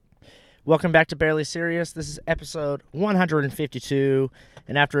Welcome back to Barely Serious. This is episode 152.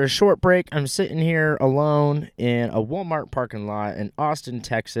 And after a short break, I'm sitting here alone in a Walmart parking lot in Austin,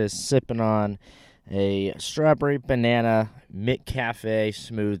 Texas, sipping on a strawberry banana McCafe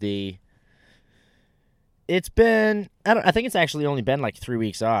smoothie. It's been, I think it's actually only been like 3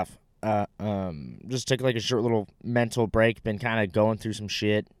 weeks off. Just took like a short little mental break, been kind of going through some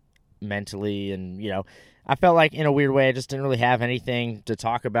shit mentally, and I felt like in a weird way I just didn't really have anything to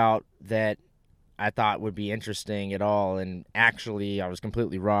talk about that I thought would be interesting at all, and actually I was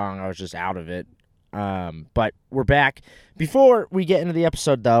completely wrong. I was just out of it. But we're back. Before we get into the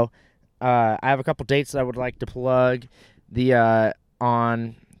episode, though, I have a couple dates that I would like to plug. Now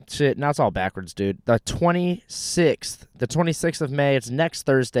it's all backwards, dude. The 26th of May. It's next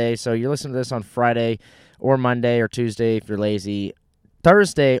Thursday, so you're listening to this on Friday or Monday or Tuesday if you're lazy.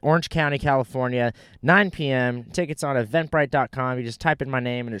 Thursday, Orange County, California, 9 p.m. Tickets on Eventbrite.com. You just type in my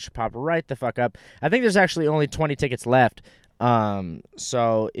name and it should pop right the fuck up. I think there's actually only 20 tickets left.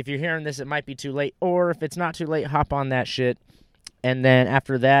 So if you're hearing this, it might be too late. Or if it's not too late, hop on that shit. And then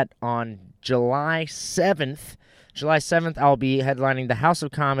after that, on July 7th, I'll be headlining the House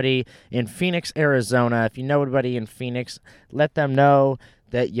of Comedy in Phoenix, Arizona. If you know anybody in Phoenix, let them know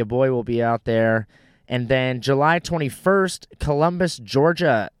that your boy will be out there. And then July 21st, Columbus,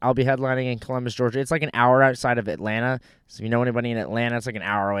 Georgia. I'll be headlining in Columbus, Georgia. It's like an hour outside of Atlanta. So if you know anybody in Atlanta, it's like an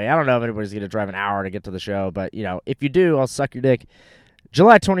hour away. I don't know if anybody's going to drive an hour to get to the show. But, if you do, I'll suck your dick.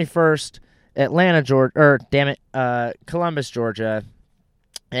 July 21st, Columbus, Georgia.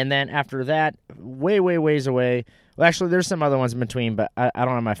 And then after that, way, way, ways away. Well, actually, there's some other ones in between, but I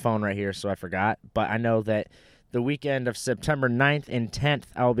don't have my phone right here, so I forgot. But I know that the weekend of September 9th and 10th,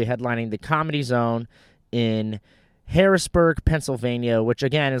 I will be headlining the Comedy Zone in Harrisburg, Pennsylvania, which,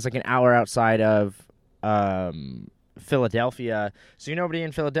 again, is like an hour outside of Philadelphia. So you know nobody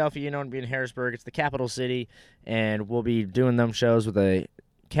in Philadelphia, you know nobody in Harrisburg. It's the capital city, and we'll be doing them shows with a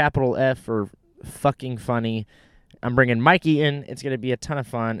capital F for fucking funny. I'm bringing Mikey in. It's going to be a ton of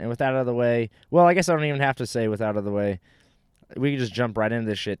fun. And with that out of the way, well, I guess I don't even have to say with that out of the way. We can just jump right into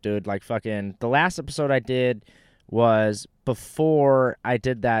this shit, dude. Like, fucking, the last episode I did was before I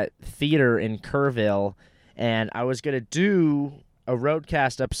did that theater in Kerrville, and I was going to do a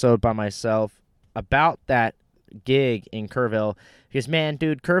roadcast episode by myself about that gig in Kerrville. Because, man,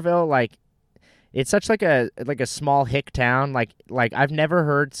 dude, Kerrville, like, it's such like a small hick town. Like I've never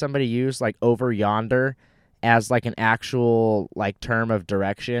heard somebody use, like, over yonder as, like, an actual, like, term of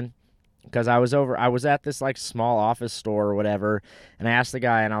direction. Because I was at this, like, small office store or whatever, and I asked the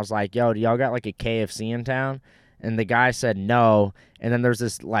guy, and I was like, yo, do y'all got, like, a KFC in town? And the guy said no, and then there's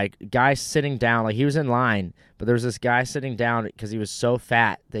this, like, guy sitting down, like, he was in line, but there was this guy sitting down because he was so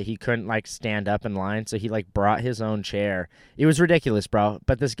fat that he couldn't, like, stand up in line, so he, like, brought his own chair. It was ridiculous, bro.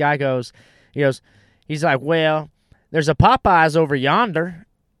 But this guy he's like, well, there's a Popeyes over yonder,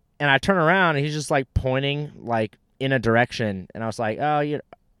 and I turn around, and he's just, like, pointing, like, in a direction, and I was like, oh,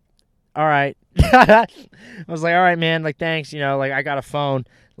 all right. I was like, all right, man, like, thanks, like, I got a phone.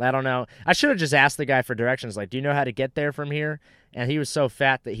 I don't know. I should have just asked the guy for directions, like, do you know how to get there from here? And he was so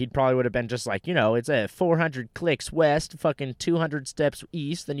fat that he probably would have been just like, it's a 400 clicks west, fucking 200 steps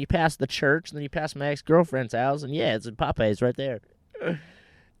east, then you pass the church, then you pass my ex-girlfriend's house, and yeah, it's a Popeyes right there.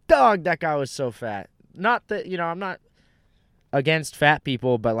 Dog, that guy was so fat. Not that, I'm not against fat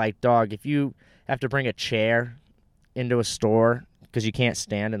people, but, like, dog, if you have to bring a chair into a store because you can't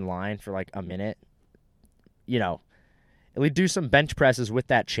stand in line for, like, a minute, at least do some bench presses with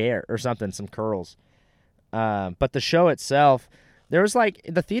that chair or something, some curls. But the show itself, there was, like,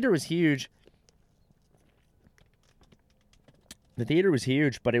 the theater was huge. The theater was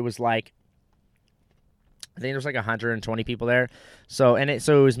huge, but it was, like, I think there was, like, 120 people there. So it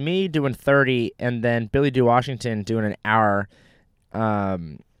was me doing 30, and then Billy D. Washington doing an hour.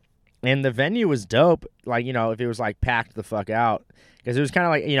 And the venue was dope, like, if it was, like, packed the fuck out. Because it was kind of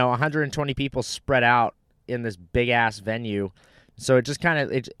like, 120 people spread out in this big-ass venue. So it just kind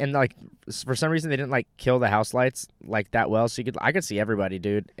of, and, like, for some reason they didn't, like, kill the house lights, like, that well. So I could see everybody,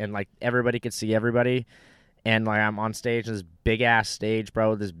 dude. And, like, everybody could see everybody. And, like, I'm on stage, this big-ass stage,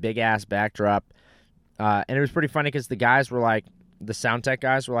 bro, with this big-ass backdrop. And it was pretty funny because the guys were, like, the sound tech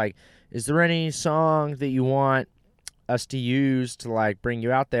guys were like, is there any song that you want us to use to, like, bring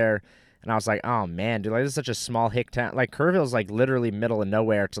you out there? And I was like, oh, man, dude, like, this is such a small hick town. Like, Kerrville's, like, literally middle of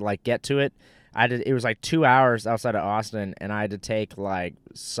nowhere to, like, get to it. It was, like, 2 hours outside of Austin, and I had to take, like,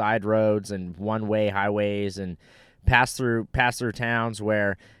 side roads and one-way highways and pass through towns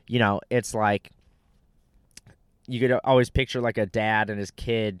where, it's, like, you could always picture, like, a dad and his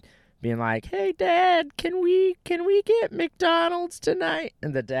kid being like, "Hey, Dad, can we get McDonald's tonight?"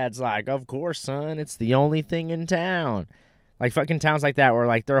 And the dad's like, "Of course, son. It's the only thing in town." Like fucking towns like that, where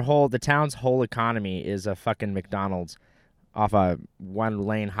like the town's whole economy is a fucking McDonald's off a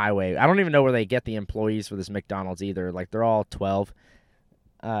 1-lane highway. I don't even know where they get the employees for this McDonald's either. Like they're all 12.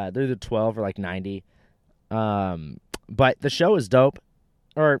 They're either 12 or like 90. But the show is dope.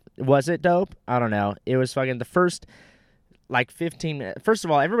 Or was it dope? I don't know. It was fucking the first like 15 minutes. First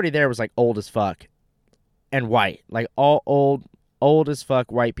of all, everybody there was like old as fuck and white. Like all old as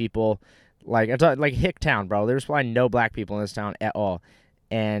fuck white people. Like like Hicktown, bro. There was probably no black people in this town at all.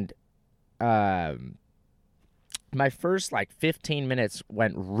 And my first like 15 minutes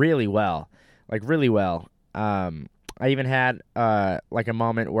went really well. Like really well. I even had like a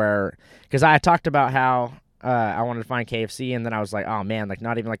moment where, because I talked about how I wanted to find KFC, and then I was like, oh man, like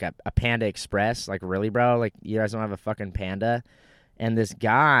not even like a Panda Express. Like really, bro? Like you guys don't have a fucking Panda? And this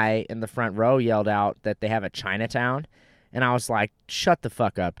guy in the front row yelled out that they have a Chinatown, and I was like, shut the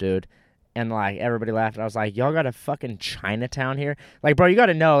fuck up, dude. And like everybody laughed. I was like, y'all got a fucking Chinatown here? Like, bro, you got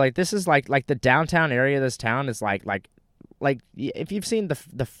to know, like this is like the downtown area of this town is like if you've seen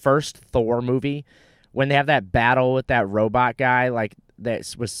the first Thor movie, when they have that battle with that robot guy, like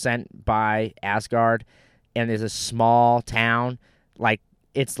that was sent by Asgard, and there's a small town, like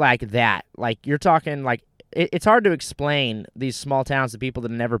it's like that. Like you're talking like it's hard to explain these small towns to people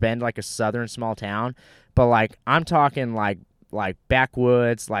that have never been to like a southern small town, but like I'm talking like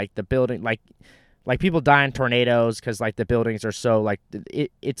backwoods, like the building, like people die in tornadoes because like the buildings are so like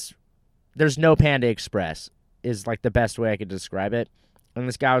it's there's no Panda Express is like the best way I could describe it. And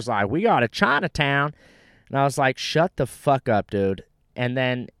this guy was like, we got a Chinatown, and I was like, shut the fuck up, dude. And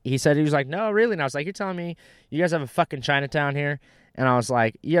then he was like, no, really? And I was like, you're telling me you guys have a fucking Chinatown here? And I was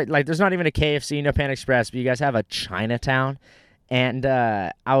like, yeah, like there's not even a KFC, no Panda Express, but you guys have a Chinatown? And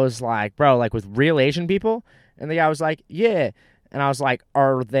I was like, bro, like with real Asian people? And the guy was like, yeah. And I was like,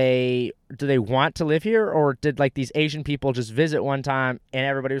 do they want to live here? Or did like these Asian people just visit one time and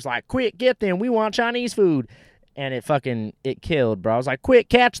everybody was like, quick, get them, we want Chinese food. And it killed, bro. I was like, quick,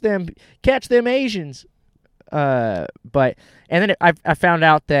 catch them Asians. But and then I found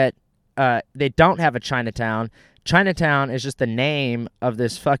out that they don't have a Chinatown. Chinatown is just the name of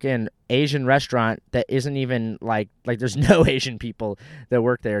this fucking Asian restaurant that isn't even like there's no Asian people that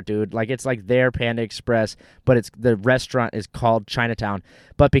work there, dude. Like it's like their Panda Express, but the restaurant is called Chinatown.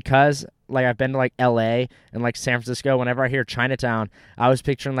 But because like I've been to like LA and like San Francisco, whenever I hear Chinatown, I was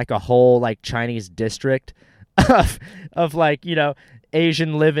picturing like a whole like Chinese district of like, you know,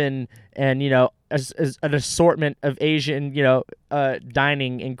 Asian living and, you know, as an assortment of Asian, you know,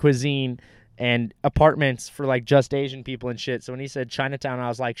 dining and cuisine and apartments for like just Asian people and shit. So when he said Chinatown, I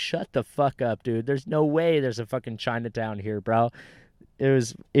was like, shut the fuck up, dude. There's no way there's a fucking Chinatown here, bro. It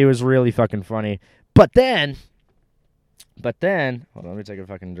was really fucking funny. But then, hold on, let me take a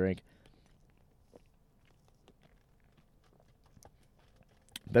fucking drink.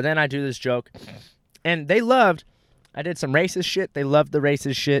 But then I do this joke, and I did some racist shit. They loved the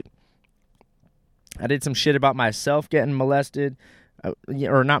racist shit. I did some shit about myself getting molested,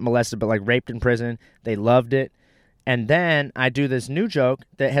 or not molested, but like raped in prison. They loved it. And then I do this new joke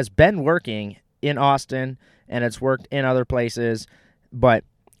that has been working in Austin, and it's worked in other places, but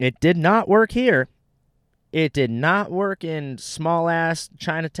it did not work here. It did not work in small-ass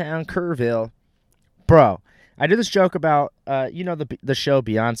Chinatown, Kerrville. Bro, I do this joke about, you know, the show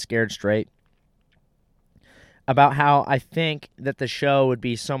Beyond Scared Straight, about how I think that the show would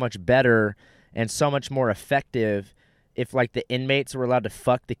be so much better and so much more effective if, like, the inmates were allowed to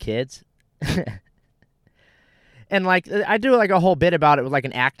fuck the kids. And, like, I do, like, a whole bit about it with, like,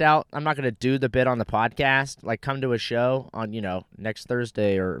 an act out. I'm not going to do the bit on the podcast. Like, come to a show on, you know, next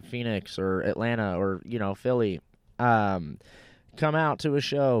Thursday or Phoenix or Atlanta or, you know, Philly. Come out to a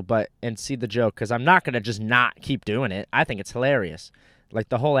show and see the joke, because I'm not going to just not keep doing it. I think it's hilarious. Like,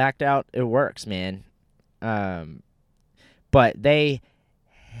 the whole act out, it works, man. But they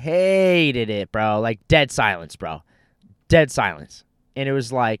hated it, bro. Like, dead silence, bro. Dead silence. And it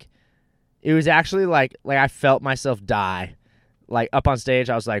was actually like I felt myself die. Like, up on stage,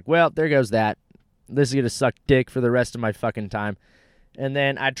 I was like, well, there goes that. This is going to suck dick for the rest of my fucking time. And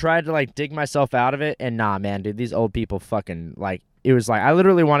then I tried to, like, dig myself out of it, and nah, man, dude, these old people fucking, like, it was like, I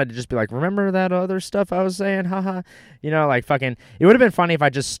literally wanted to just be like, remember that other stuff I was saying? Haha. You know, like, fucking, it would have been funny if I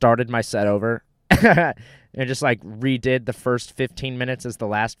just started my set over. And just like redid the first 15 minutes as the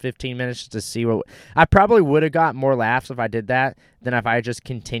last 15 minutes just to see what I probably would have got more laughs if I did that than if I just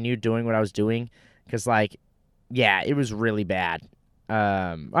continued doing what I was doing, because like, yeah, it was really bad.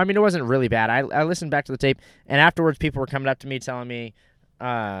 I mean, it wasn't really bad. I listened back to the tape, and afterwards people were coming up to me telling me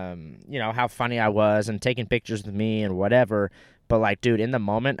you know, how funny I was and taking pictures with me and whatever. But like, dude, in the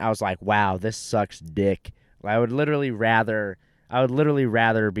moment, I was like, wow, this sucks dick. Like, I would literally rather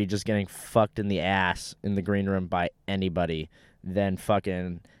be just getting fucked in the ass in the green room by anybody than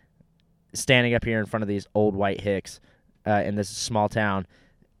fucking standing up here in front of these old white hicks in this small town,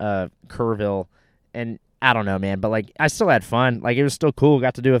 Kerrville, and I don't know, man. But like, I still had fun. Like, it was still cool.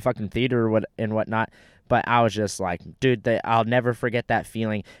 Got to do a fucking theater and whatnot. But I was just like, dude, I'll never forget that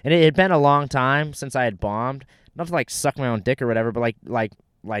feeling. And it had been a long time since I had bombed. Not to like suck my own dick or whatever, but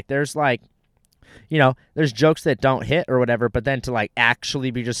like there's like, you know, there's jokes that don't hit or whatever, but then to like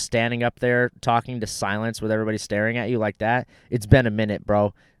actually be just standing up there talking to silence with everybody staring at you like that, it's been a minute,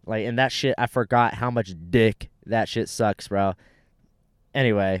 bro. Like, and that shit, I forgot how much dick that shit sucks, bro.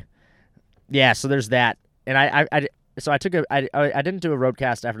 Anyway, yeah, so there's that. And I didn't do a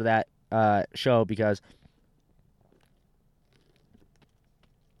roadcast after that show because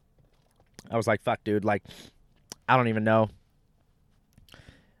I was like, fuck, dude, like, I don't even know.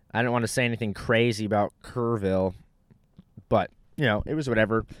 I didn't want to say anything crazy about Kerrville, but, you know, it was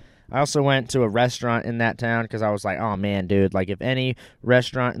whatever. I also went to a restaurant in that town because I was like, oh, man, dude, like, if any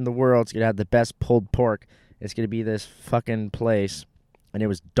restaurant in the world's going to have the best pulled pork, it's going to be this fucking place. And it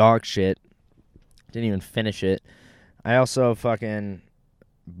was dog shit. Didn't even finish it. I also fucking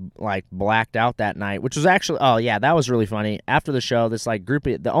like blacked out that night, which was actually, oh yeah, that was really funny. After the show, this like group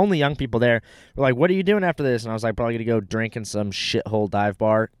of the only young people there were like, what are you doing after this? And I was like, probably gonna go drink in some shithole dive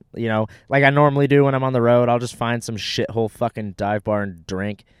bar, you know, like I normally do when I'm on the road. I'll just find some shithole fucking dive bar and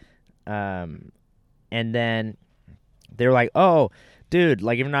drink. And then they were like, oh dude,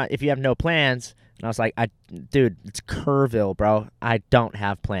 like if you have no plans. And I was like, dude, it's Kerrville, bro, I don't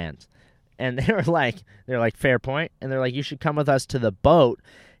have plans. And they're like, fair point. And they're like, you should come with us to the Boat.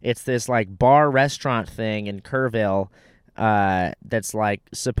 It's this like bar restaurant thing in Kerrville that's like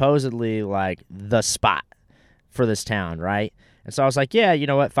supposedly like the spot for this town, right? And so I was like, yeah, you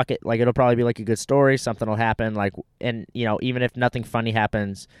know what, fuck it. Like, it'll probably be like a good story. Something will happen. Like, and you know, even if nothing funny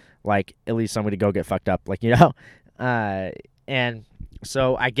happens, like at least somebody go get fucked up. Like, you know. And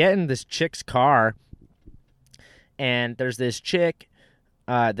so I get in this chick's car, and there's this chick.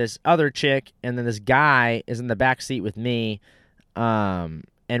 This other chick, and then this guy is in the back seat with me, and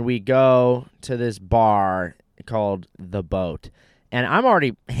we go to this bar called The Boat, and I'm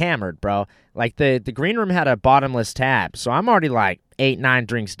already hammered, bro. Like, the green room had a bottomless tab, so I'm already like 8-9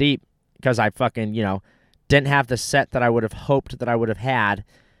 drinks deep because I fucking, you know, didn't have the set that I would have hoped that I would have had,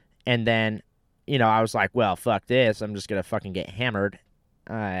 and then, you know, I was like, well, fuck this, I'm just gonna fucking get hammered,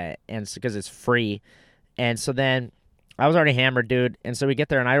 and because it's free, and so then I was already hammered, dude, and so we get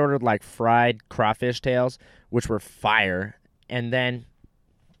there, and I ordered, like, fried crawfish tails, which were fire, and then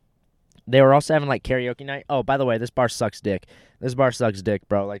they were also having, like, karaoke night. Oh, by the way, this bar sucks dick. This bar sucks dick,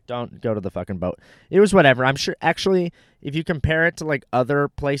 bro. Like, don't go to the fucking Boat. It was whatever. I'm sure, actually, if you compare it to, like, other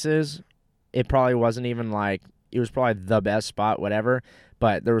places, it probably wasn't even, like, it was probably the best spot, whatever,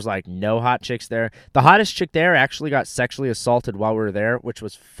 but there was, like, no hot chicks there. The hottest chick there actually got sexually assaulted while we were there, which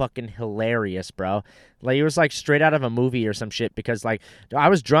was fucking hilarious, bro. Like, it was, like, straight out of a movie or some shit because, like, I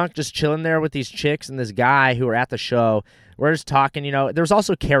was drunk just chilling there with these chicks and this guy who were at the show. We're just talking, you know. There was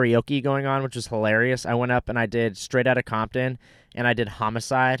also karaoke going on, which was hilarious. I went up and I did Straight Outta Compton, and I did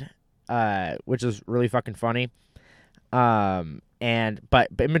Homicide, which was really fucking funny. But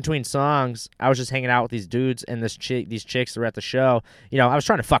in between songs, I was just hanging out with these dudes and these chicks that were at the show. You know, I was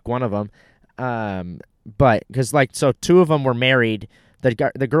trying to fuck one of them. But because, like, so two of them were married.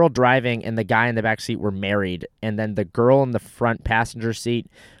 The girl driving and the guy in the back seat were married, and then the girl in the front passenger seat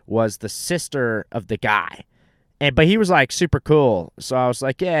was the sister of the guy. But he was like super cool, so I was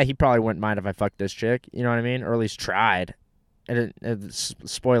like, yeah, he probably wouldn't mind if I fucked this chick. You know what I mean? Or at least tried. And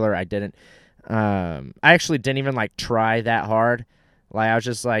spoiler, I didn't. I actually didn't even like try that hard. Like, I was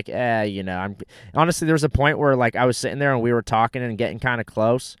just like, you know, honestly, there was a point where like I was sitting there and we were talking and getting kind of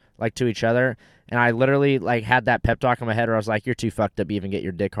close, like, to each other, and I literally like had that pep talk in my head where I was like, you're too fucked up to even get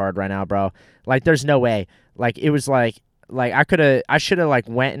your dick hard right now, bro. Like, there's no way. Like, it was like I should have like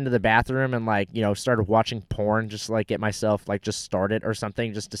went into the bathroom and like, you know, started watching porn just to, like, get myself like just started or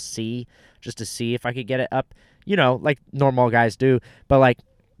something just to see if I could get it up, you know, like normal guys do. But like,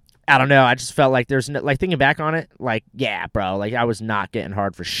 I don't know. I just felt like there's no, like, thinking back on it, like, yeah, bro, like I was not getting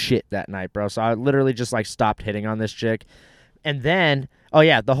hard for shit that night, bro. So I literally just like stopped hitting on this chick. And then, oh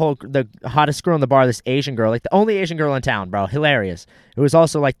yeah, the hottest girl in the bar, this Asian girl, like the only Asian girl in town, bro, hilarious. It was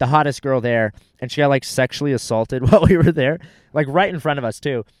also like the hottest girl there, and she got like sexually assaulted while we were there, like right in front of us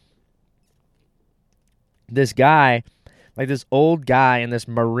too. This guy, like this old guy in this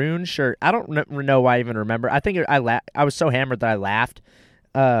maroon shirt. I don't know why I even remember. I think I was so hammered that I laughed.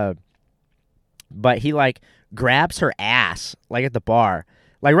 But he like grabs her ass like at the bar,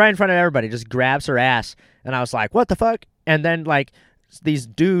 like right in front of everybody, just grabs her ass, and I was like, what the fuck? And then like these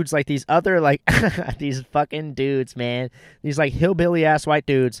dudes, like these other like these fucking dudes, man, these like hillbilly ass white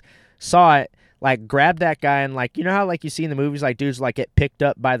dudes saw it, like grabbed that guy, and like, you know how like you see in the movies like dudes like get picked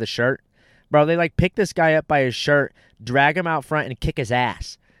up by the shirt, bro, they like pick this guy up by his shirt, drag him out front, and kick his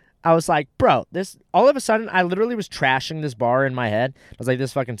ass. I was like, bro, this, all of a sudden, I literally was trashing this bar in my head. I was like,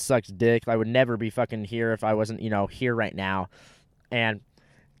 this fucking sucks dick. I would never be fucking here if I wasn't, you know, here right now. And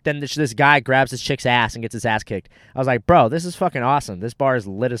then this guy grabs this chick's ass and gets his ass kicked. I was like, bro, this is fucking awesome. This bar is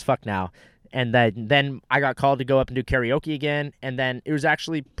lit as fuck now. And then I got called to go up and do karaoke again. And then it was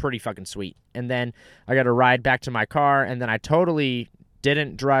actually pretty fucking sweet. And then I got a ride back to my car. And then I totally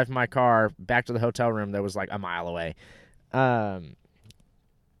didn't drive my car back to the hotel room that was like a mile away.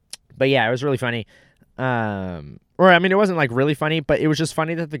 But yeah, it was really funny. Or I mean, it wasn't like really funny, but it was just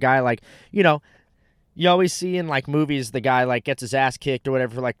funny that the guy, like, you know, you always see in like movies the guy like gets his ass kicked or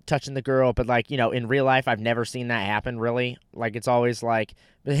whatever for like touching the girl, but like, you know, in real life I've never seen that happen really. Like it's always like,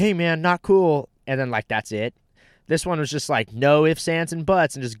 hey man, not cool, and then like that's it. This one was just like no ifs, ands, and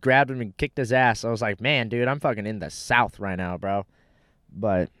buts, and just grabbed him and kicked his ass. So I was like, man, dude, I'm fucking in the South right now, bro.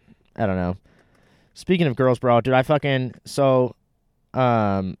 But I don't know. Speaking of girls, bro, dude, I fucking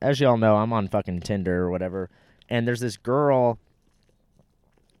as y'all know, I'm on fucking Tinder or whatever, and there's this girl,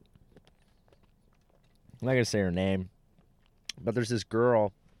 I'm not gonna say her name, but there's this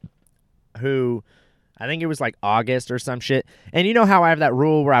girl who, I think it was like August or some shit, and you know how I have that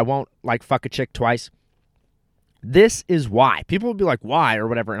rule where I won't like fuck a chick twice? This is why. People will be like, why, or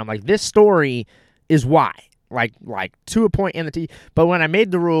whatever, and I'm like, this story is why. Like to a point in the T, but when I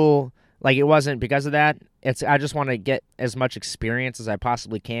made the rule, like it wasn't because of that. It's, I just want to get as much experience as I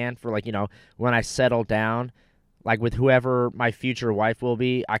possibly can for like, you know, when I settle down, like with whoever my future wife will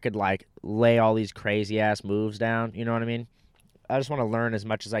be, I could like lay all these crazy ass moves down. You know what I mean? I just want to learn as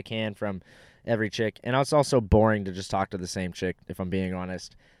much as I can from every chick. And it's also boring to just talk to the same chick, if I'm being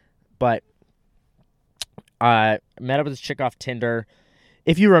honest. But I met up with this chick off Tinder.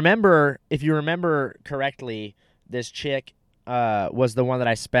 If you remember correctly, this chick was the one that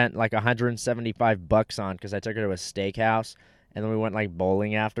I spent like $175 on because I took her to a steakhouse and then we went like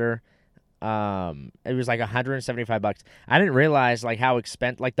bowling after. It was like $175. I didn't realize like how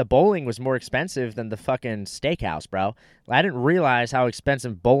expensive, like the bowling was more expensive than the fucking steakhouse, bro. I didn't realize how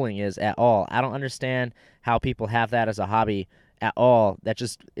expensive bowling is at all. I don't understand how people have that as a hobby at all. That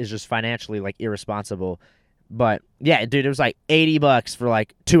just is just financially like irresponsible. But yeah, dude, it was like $80 for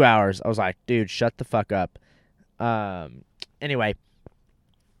like 2 hours. I was like, dude, shut the fuck up. Anyway,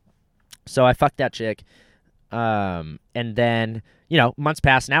 so I fucked that chick, and then, you know, months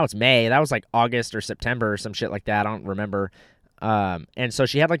passed, now it's May, that was like August or September or some shit like that, I don't remember, and so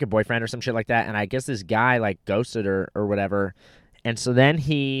she had like a boyfriend or some shit like that, and I guess this guy like ghosted her or whatever, and so then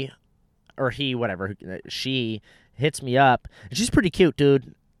she hits me up, and she's pretty cute,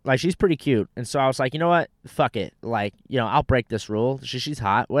 dude, like she's pretty cute, and so I was like, you know what, fuck it, like, you know, I'll break this rule, she's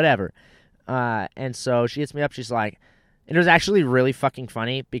hot, whatever, and so she hits me up, she's like, and it was actually really fucking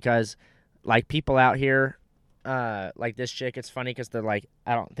funny because, like, people out here, like this chick, it's funny because they're like,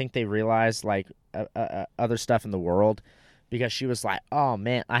 I don't think they realize, like, other stuff in the world, because she was like, oh,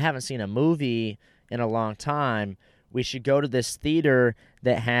 man, I haven't seen a movie in a long time. We should go to this theater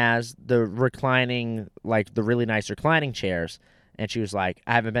that has the reclining, like, the really nice reclining chairs. And she was like,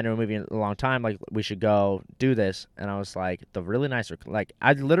 I haven't been to a movie in a long time. Like, we should go do this. And I was like, the really nice, like,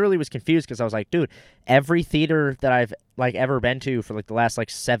 I literally was confused because I was like, dude, every theater that I've, like, ever been to for, like, the last,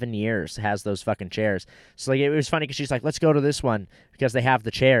 like, 7 years has those fucking chairs. So, like, it was funny because she's like, let's go to this one because they have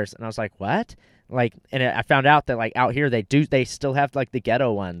the chairs. And I was like, what? Like, and I found out that, like, out here they still have, like, the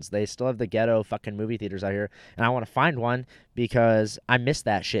ghetto ones. They still have the ghetto fucking movie theaters out here. And I want to find one because I miss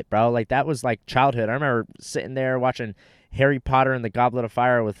that shit, bro. Like, that was, like, childhood. I remember sitting there watching Harry Potter and the Goblet of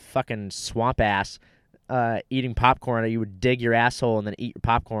Fire with fucking swamp ass, eating popcorn. You would dig your asshole and then eat your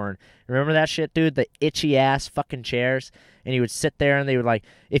popcorn. Remember that shit, dude? The itchy ass fucking chairs. And you would sit there and they would, like,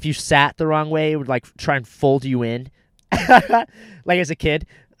 if you sat the wrong way, it would, like, try and fold you in. Like, as a kid,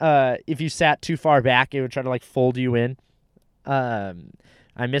 if you sat too far back, it would try to, like, fold you in.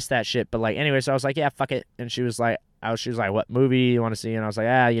 I missed that shit. But, like, anyway, so I was like, yeah, fuck it. And she was like, what movie you want to see? And I was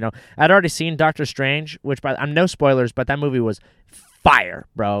like, you know, I'd already seen Doctor Strange, which I'm no spoilers, but that movie was fire,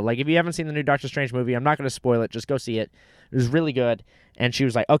 bro. Like, if you haven't seen the new Doctor Strange movie, I'm not going to spoil it. Just go see it. It was really good. And she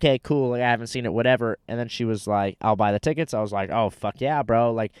was like, okay, cool. Like, I haven't seen it, whatever. And then she was like, I'll buy the tickets. I was like, oh, fuck yeah,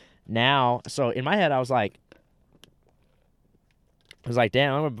 bro. Like, now, so in my head, I was like,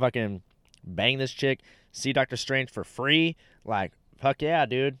 damn, I'm going to fucking bang this chick, see Doctor Strange for free. Like, Fuck yeah,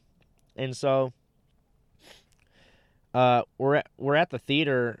 dude. And so we're at the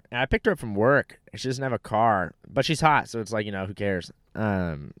theater, and I picked her up from work. She doesn't have a car, but she's hot, so it's like, who cares?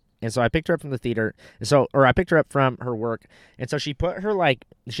 And so I picked her up from the theater, or I picked her up from her work, and so she put her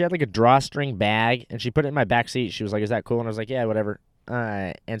she had like a drawstring bag, and she put it in my back seat. She was like, "Is that cool?" And I was like, "Yeah, whatever."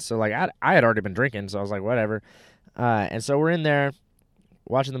 And so I had already been drinking, so I was like, "Whatever." And so we're in there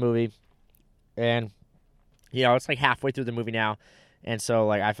watching the movie, and it's like halfway through the movie now, and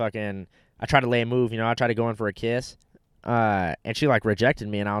so I try to lay a move, I try to go in for a kiss. And she rejected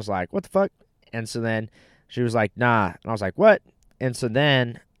me, and I was like, "What the fuck?" And so then she was like, "Nah," and I was like, "What?" And so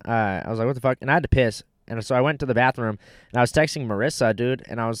then I was like, "What the fuck?" And I had to piss, and so I went to the bathroom, and I was texting Marissa, dude,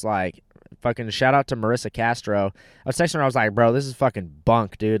 and I was like, "Fucking shout out to Marissa Castro." I was texting her, I was like, "Bro, this is fucking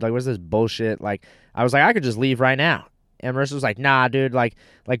bunk, dude. What's this bullshit?" I was like, "I could just leave right now," and Marissa was like, "Nah, dude.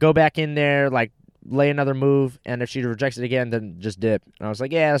 Go back in there, lay another move, and if she rejects it again, then just dip." And I was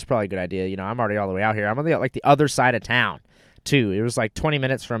like, "Yeah, that's probably a good idea. I'm already all the way out here. I'm on the other side of town, too. It was 20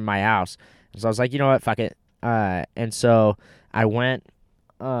 minutes from my house." And so I was like, "You know what? Fuck it." And so I went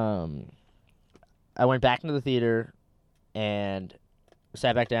back into the theater and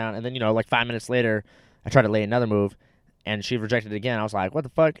sat back down, and then 5 minutes later, I tried to lay another move, and she rejected it again. I was like, "What the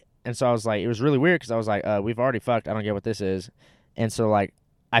fuck?" And so I was like, it was really weird because I was like, "We've already fucked. I don't get what this is." And so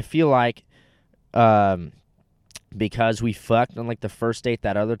I feel like because we fucked on the first date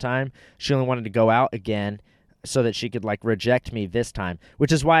that other time, she only wanted to go out again so that she could reject me this time,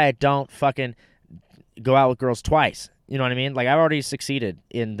 which is why I don't fucking go out with girls twice. You know what I mean? I've already succeeded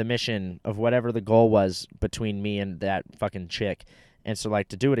in the mission of whatever the goal was between me and that fucking chick. And so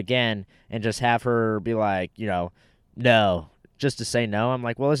to do it again and just have her be like, no, just to say no, I'm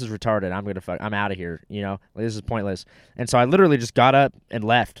like, well, this is retarded. I'm out of here. This is pointless. And so I literally just got up and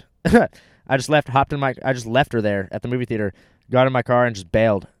left. I just left her there at the movie theater, got in my car, and just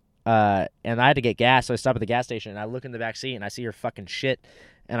bailed. And I had to get gas, so I stopped at the gas station, and I look in the back seat, and I see her fucking shit.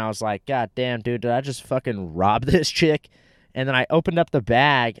 And I was like, "God damn, dude, did I just fucking rob this chick?" And then I opened up the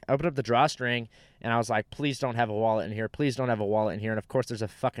drawstring, and I was like, "Please don't have a wallet in here. Please don't have a wallet in here." And, of course, there's a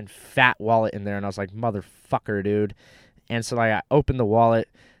fucking fat wallet in there. And I was like, "Motherfucker, dude." And so, I opened the wallet,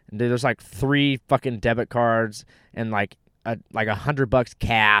 and dude, there's 3 fucking debit cards and, $100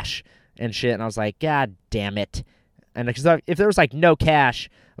 cash and shit. And I was like, "God damn it." And because if there was no cash,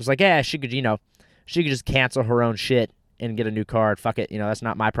 I was like, "Yeah, she could just cancel her own shit and get a new card. Fuck it, that's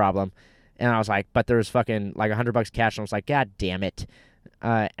not my problem." And I was like, but there was fucking $100 cash, and I was like, "God damn it."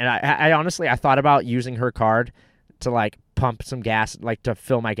 And I honestly, I thought about using her card to pump some gas, to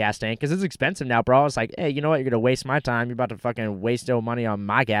fill my gas tank, because it's expensive now, bro. I was like, "Hey, you know what? You're gonna waste my time. You're about to fucking waste your money on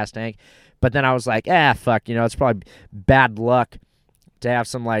my gas tank." But then I was like, fuck, it's probably bad luck to have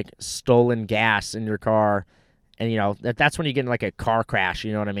some stolen gas in your car, and that's when you get in a car crash.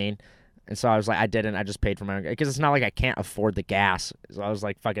 You know what I mean? And so I was like, I didn't. I just paid for my own, because it's not I can't afford the gas. So I was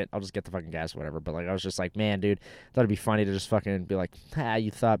like, fuck it, I'll just get the fucking gas, whatever. But I was just like, man, dude, thought it'd be funny to just fucking be like, you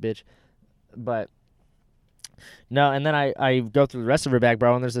thought, bitch. But no, and then I go through the rest of her bag,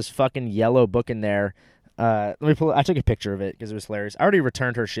 bro, and there's this fucking yellow book in there. Let me pull. I took a picture of it because it was hilarious. I already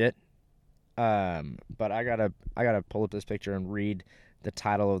returned her shit. But I gotta pull up this picture and read the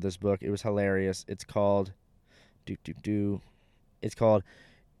title of this book. It was hilarious. It's called It's called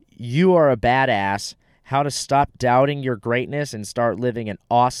 "You Are a Badass: How to Stop Doubting Your Greatness and Start Living an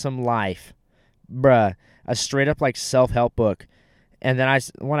Awesome Life." Bruh, a straight up self-help book. And then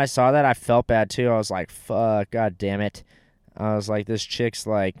when I saw that, I felt bad too. I was like, fuck, god damn it. I was like, this chick's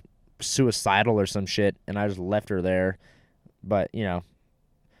suicidal or some shit, and I just left her there. But,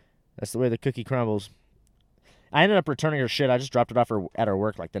 that's the way the cookie crumbles. I ended up returning her shit. I just dropped it off at her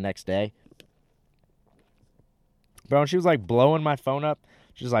work the next day. Bro, and she was blowing my phone up.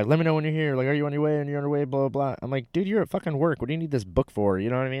 She's like, "Let me know when you're here. Are you on your way? And you're on your way, blah, blah, blah." I'm like, "Dude, you're at fucking work. What do you need this book for?" You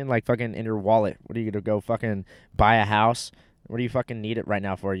know what I mean? Fucking in your wallet. What are you going to go fucking buy a house? What do you fucking need it right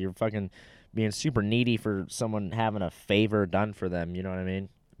now for? You're fucking being super needy for someone having a favor done for them. You know what I mean?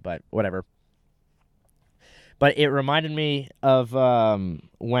 But whatever. But it reminded me of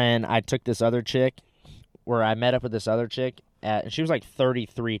when I took this other chick, where I met up with this other chick, and she was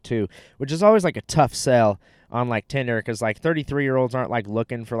 33 too, which is always a tough sell on Tinder, because 33-year-olds aren't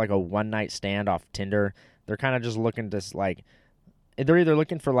looking for a one-night stand off Tinder. They're kind of just looking to they're either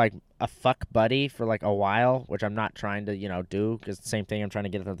looking for a fuck buddy for a while, which I'm not trying to do, because the same thing, I'm trying to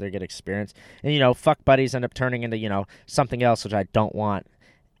get them to get experience, and fuck buddies end up turning into something else, which I don't want.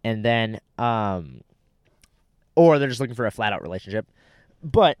 And then or they're just looking for a flat out relationship.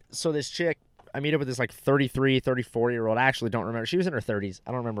 But so this chick, I meet up with this 33, 34-year-old. I actually don't remember. She was in her 30s.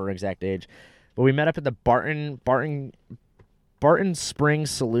 I don't remember her exact age. But we met up at the Barton Barton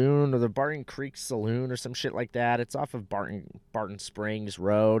Springs Saloon or the Barton Creek Saloon or some shit like that. It's off of Barton Springs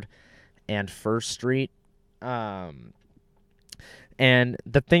Road and First Street. And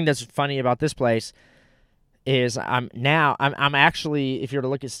the thing that's funny about this place is I'm actually, if you were to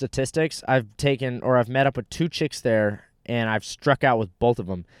look at statistics, I've met up with 2 chicks there, and I've struck out with both of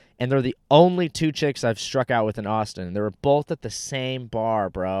them. And they're the only 2 chicks I've struck out with in Austin. They were both at the same bar,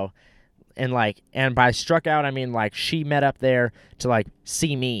 bro. And by struck out, I mean, like, she met up there to, like,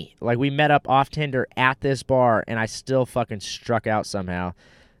 see me. Like, we met up off Tinder at this bar, and I still fucking struck out somehow.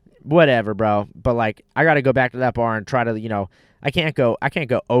 Whatever, bro. But, like, I got to go back to that bar and try to, I can't go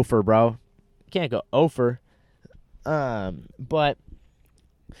over, bro. Can't go over. But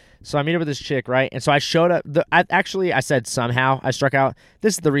so I meet up with this chick, right? And so I showed up. I said somehow I struck out.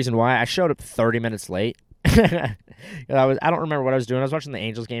 This is the reason why I showed up 30 minutes late. I don't remember what I was doing. I was watching the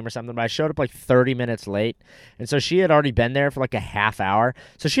Angels game or something, but I showed up like 30 minutes late. And so she had already been there for like a half hour.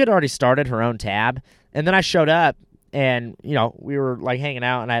 So she had already started her own tab. And then I showed up, and we were like hanging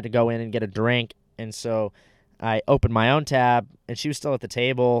out, and I had to go in and get a drink. And so I opened my own tab, and she was still at the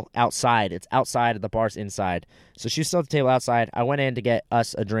table outside. It's outside, the bar's inside. So she was still at the table outside. I went in to get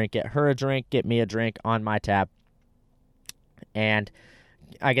us a drink, get her a drink, get me a drink on my tab. And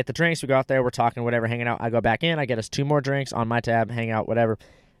I get the drinks. We go out there. We're talking, whatever, hanging out. I go back in. I get us 2 more drinks on my tab, hang out, whatever.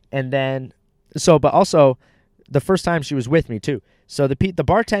 And then, but also, the first time she was with me, too. So the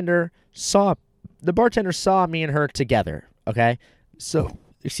bartender saw me and her together, okay? So,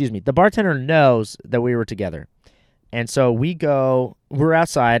 excuse me. The bartender knows that we were together. And so we're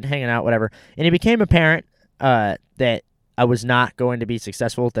outside hanging out, whatever. And it became apparent that I was not going to be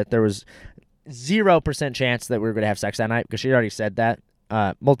successful, that there was 0% chance that we were going to have sex that night, because she already said that.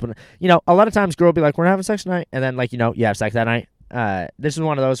 Multiple, a lot of times girl will be like, we're having sex tonight. And then like, you have sex that night. This is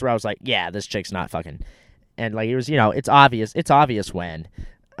one of those where I was like, yeah, this chick's not fucking. And like, it was, it's obvious when.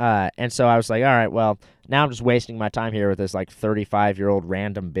 And so I was like, all right, well, now I'm just wasting my time here with this like 35-year-old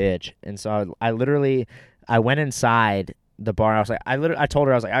random bitch. And so I went inside the bar. I was like, I told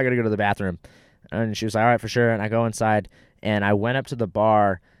her, I was like, I gotta go to the bathroom. And she was like, all right, for sure. And I go inside, and I went up to the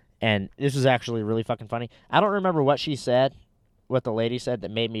bar, and this was actually really fucking funny. I don't remember what she said, what the lady said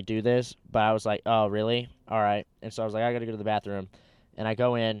that made me do this, but I was like, oh, really? All right. And so I was like, I gotta go to the bathroom. And I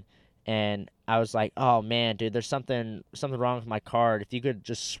go in, and I was like, oh, man, dude, there's something wrong with my card. If you could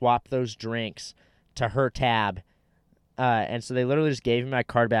just swap those drinks to her tab. And so they literally just gave me my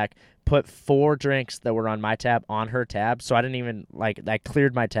card back, put 4 drinks that were on my tab on her tab. So I didn't even, I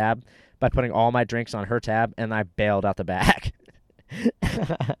cleared my tab by putting all my drinks on her tab, and I bailed out the back.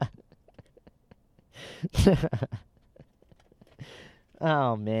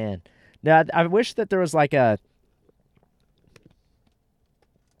 Oh, man. Now, I wish that there was like a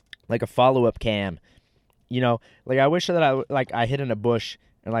follow-up cam. I wish that I hid in a bush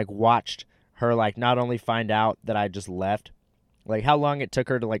and watched her not only find out that I just left, how long it took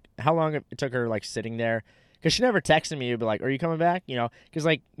her sitting there, because she never texted me to be like, are you coming back? Because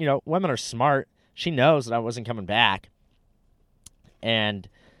women are smart. She knows that I wasn't coming back. And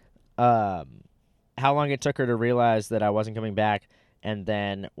how long it took her to realize that I wasn't coming back, and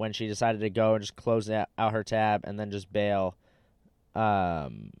then when she decided to go and just close out her tab and then just bail,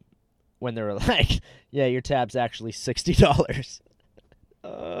 when they were like, yeah, your tab's actually $60.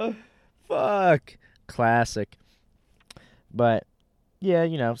 Fuck. Classic. But,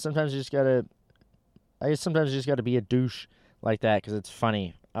 yeah, sometimes you just gotta be a douche like that, because it's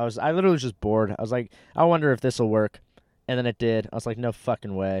funny. I literally was just bored. I was like, I wonder if this'll work. And then it did. I was like, no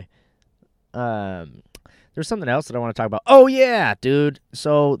fucking way. There's something else that I want to talk about. Oh, yeah, dude.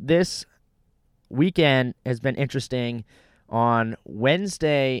 So this weekend has been interesting. On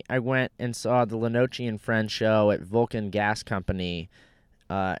Wednesday, I went and saw the Lenoci and Friends show at Vulcan Gas Company,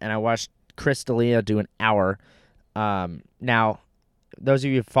 and I watched Chris D'Elia do an hour. Now, those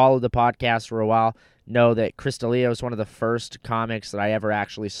of you who followed the podcast for a while know that Chris D'Elia was one of the first comics that I ever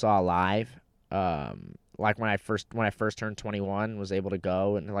actually saw live. When I first turned 21, was able to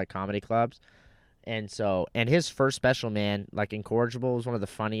go into comedy clubs. And his first special, man, Incorrigible, was one of the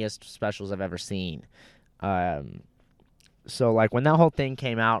funniest specials I've ever seen. So when that whole thing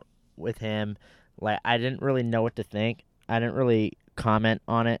came out with him, I didn't really know what to think. I didn't really comment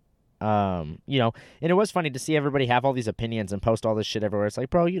on it. And it was funny to see everybody have all these opinions and post all this shit everywhere. It's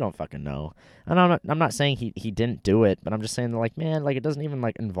like, bro, you don't fucking know. And I'm not saying he didn't do it, but I'm just saying that man, it doesn't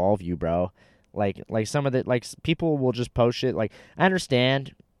even involve you, bro. Some of the people will just post shit. I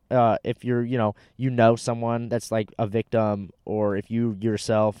understand if you're someone that's a victim, or if you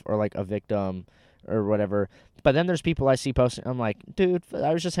yourself are a victim or whatever. But then there's people I see posting. I'm like, dude,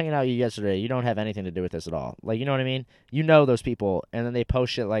 I was just hanging out with you yesterday. You don't have anything to do with this at all. Like, you know what I mean? You know those people, and then they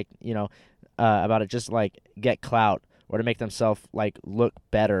post shit like, about it just like get clout or to make themselves like look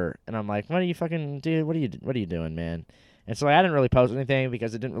better. And I'm like, what are you fucking dude? What are you doing, man? And so like, I didn't really post anything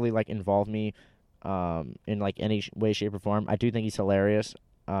because it didn't really like involve me, in like any way, shape, or form. I do think he's hilarious.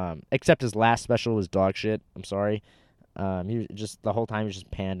 Except his last special was dog shit. I'm sorry. He was just the whole time he was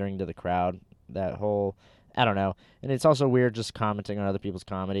just pandering to the crowd. That whole, I don't know. And it's also weird just commenting on other people's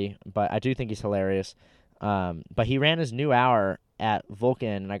comedy. But I do think he's hilarious. But he ran his new hour at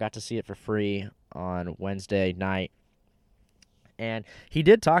Vulcan, and I got to see it for free on Wednesday night. And he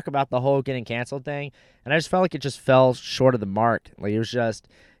did talk about the whole getting canceled thing, and I just felt like it just fell short of the mark. Like he just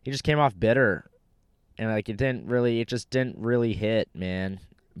came off bitter, and like it just didn't really hit, man.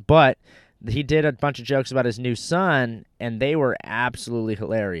 But he did a bunch of jokes about his new son, and they were absolutely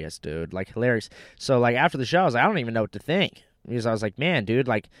hilarious, dude. Like hilarious. So like after the show, I was like, I don't even know what to think, because I was like, man, dude,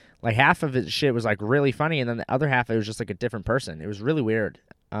 like half of his shit was like really funny, and then the other half it was just like a different person. It was really weird.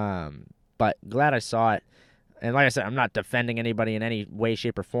 But glad I saw it. And like I said, I'm not defending anybody in any way,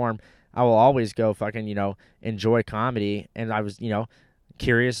 shape, or form. I will always go fucking, enjoy comedy. And I was,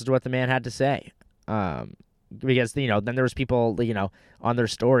 curious as to what the man had to say. Because, then there was people, on their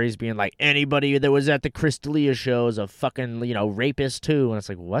stories being like, anybody that was at the Chris D'Elia show is a fucking, rapist too. And it's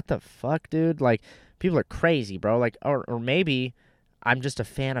like, what the fuck, dude? Like, people are crazy, bro. Like, or maybe I'm just a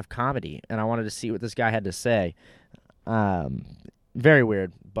fan of comedy and I wanted to see what this guy had to say. Very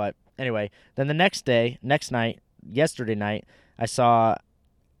weird, but anyway, then the next night, yesterday night, I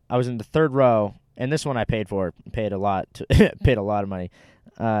was in the third row, and this one I paid for. Paid a lot of money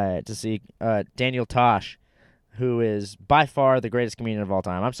to see Daniel Tosh, who is by far the greatest comedian of all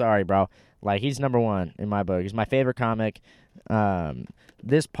time. I'm sorry, bro. Like, he's number one in my book. He's my favorite comic.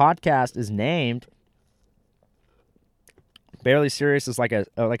 This podcast is named Barely Serious is like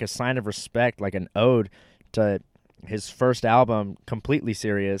a sign of respect, like an ode to his first album, Completely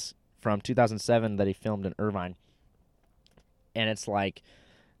Serious, from 2007 that he filmed in Irvine. And it's like,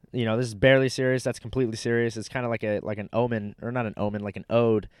 this is Barely Serious, that's Completely Serious. It's kind of like an omen, or not an omen, like an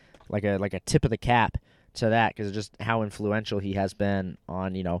ode, like a tip of the cap to that, because of just how influential he has been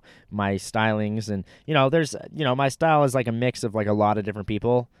on, my stylings. And, there's, my style is like a mix of like a lot of different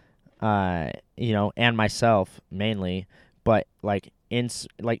people, and myself mainly. But like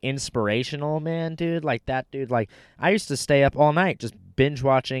inspirational, man, dude, like that dude. Like, I used to stay up all night just binge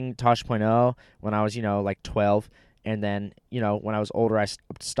watching Tosh.0 when I was, like 12. And then, when I was older, I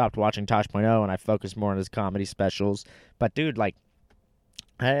stopped watching Tosh.0 and I focused more on his comedy specials. But dude, like,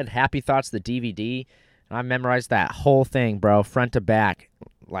 I had Happy Thoughts, the DVD, and I memorized that whole thing, bro, front to back.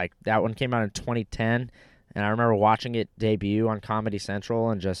 Like, that one came out in 2010. And I remember watching it debut on Comedy Central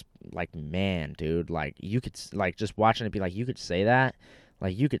and just, like, man, dude, like, you could, like, just watching it be like, you could say that?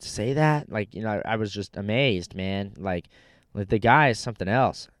 Like, you could say that? Like, I was just amazed, man. Like, the guy is something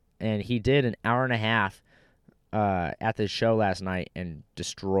else. And he did an hour and a half at this show last night and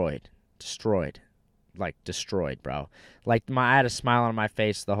destroyed, bro. Like, I had a smile on my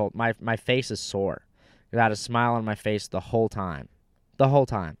face my face is sore. I had a smile on my face the whole time.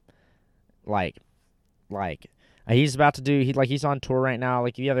 Like, he's about to do, he's on tour right now.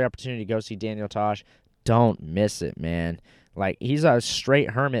 Like, if you have the opportunity to go see Daniel Tosh, don't miss it, man. Like, he's a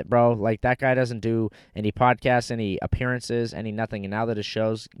straight hermit, bro. Like, that guy doesn't do any podcasts, any appearances, any nothing. And now that his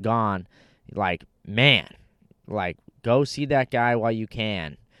show's gone, like, man, like, go see that guy while you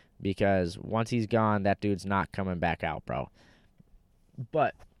can. Because once he's gone, that dude's not coming back out, bro.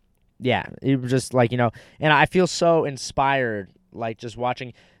 But, yeah, it was just, like, and I feel so inspired, like, just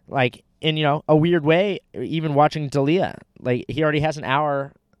watching, like, in, a weird way, even watching D'Elia. Like, he already has an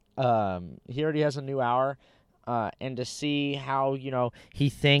hour. He already has a new hour. And to see how, he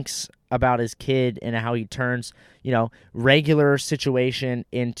thinks about his kid and how he turns, regular situation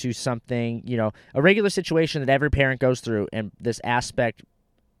into something, a regular situation that every parent goes through, and this aspect,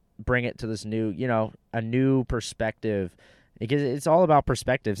 bring it to this new, a new perspective. Because it's all about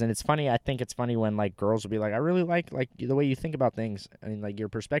perspectives, and it's funny. I think it's funny when, like, girls will be like, I really like the way you think about things. I mean, like, your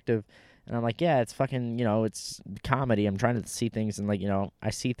perspective. And I'm like, yeah, it's fucking, it's comedy. I'm trying to see things, and, like,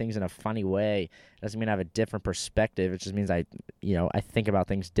 I see things in a funny way. It doesn't mean I have a different perspective. It just means I think about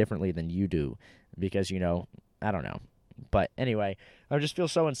things differently than you do. Because, I don't know. But anyway, I just feel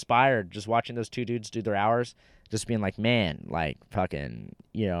so inspired just watching those two dudes do their hours. Just being like, man, like, fucking,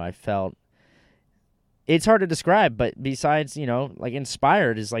 I felt... It's hard to describe, but besides, like,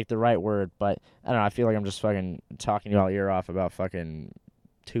 inspired is, like, the right word. But, I don't know, I feel like I'm just fucking talking you all ear off about fucking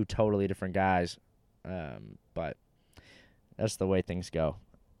two totally different guys. But that's the way things go.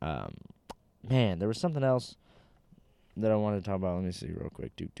 Man, there was something else that I wanted to talk about. Let me see real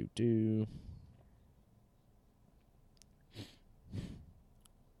quick.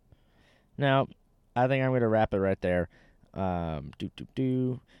 Now, I think I'm gonna wrap it right there. Yeah,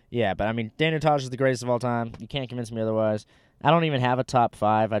 but I mean, Daniel Tosh is the greatest of all time. You can't convince me otherwise. I don't even have a top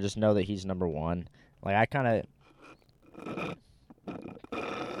 5. I just know that he's number 1. Like, I kind of.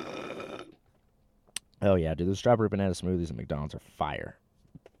 Oh yeah, dude, the strawberry banana smoothies at McDonald's are fire.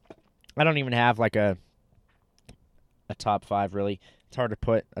 I don't even have like a top 5 really. It's hard to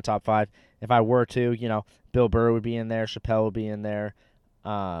put a top 5. If I were to, Bill Burr would be in there, Chappelle would be in there.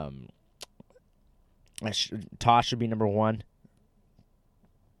 Tosh should be number 1.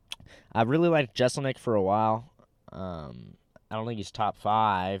 I really liked Jeselnik for a while. I don't think he's top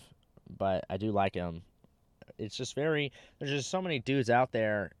 5, but I do like him. It's just there's just so many dudes out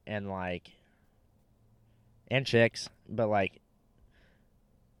there and chicks, but I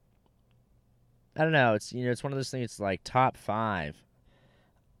don't know. It's it's one of those things. It's like top 5.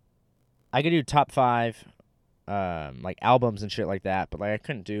 I could do top 5, like albums and shit like that, but I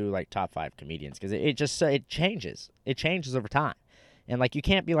couldn't do like top 5 comedians because it changes. It changes over time, and you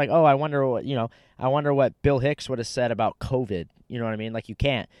can't be like, oh, I wonder what Bill Hicks would have said about COVID. You know what I mean? You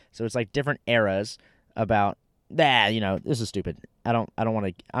can't. So it's like different eras about that. This is stupid. I don't want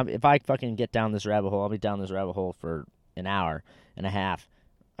to. If I fucking get down this rabbit hole, I'll be down this rabbit hole for an hour and a half.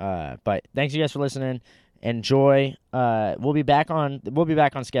 But thanks you guys for listening. Enjoy. We'll be back on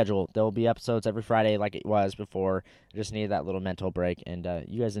schedule. There will be episodes every Friday like it was before. I just needed that little mental break, and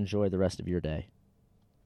you guys enjoy the rest of your day.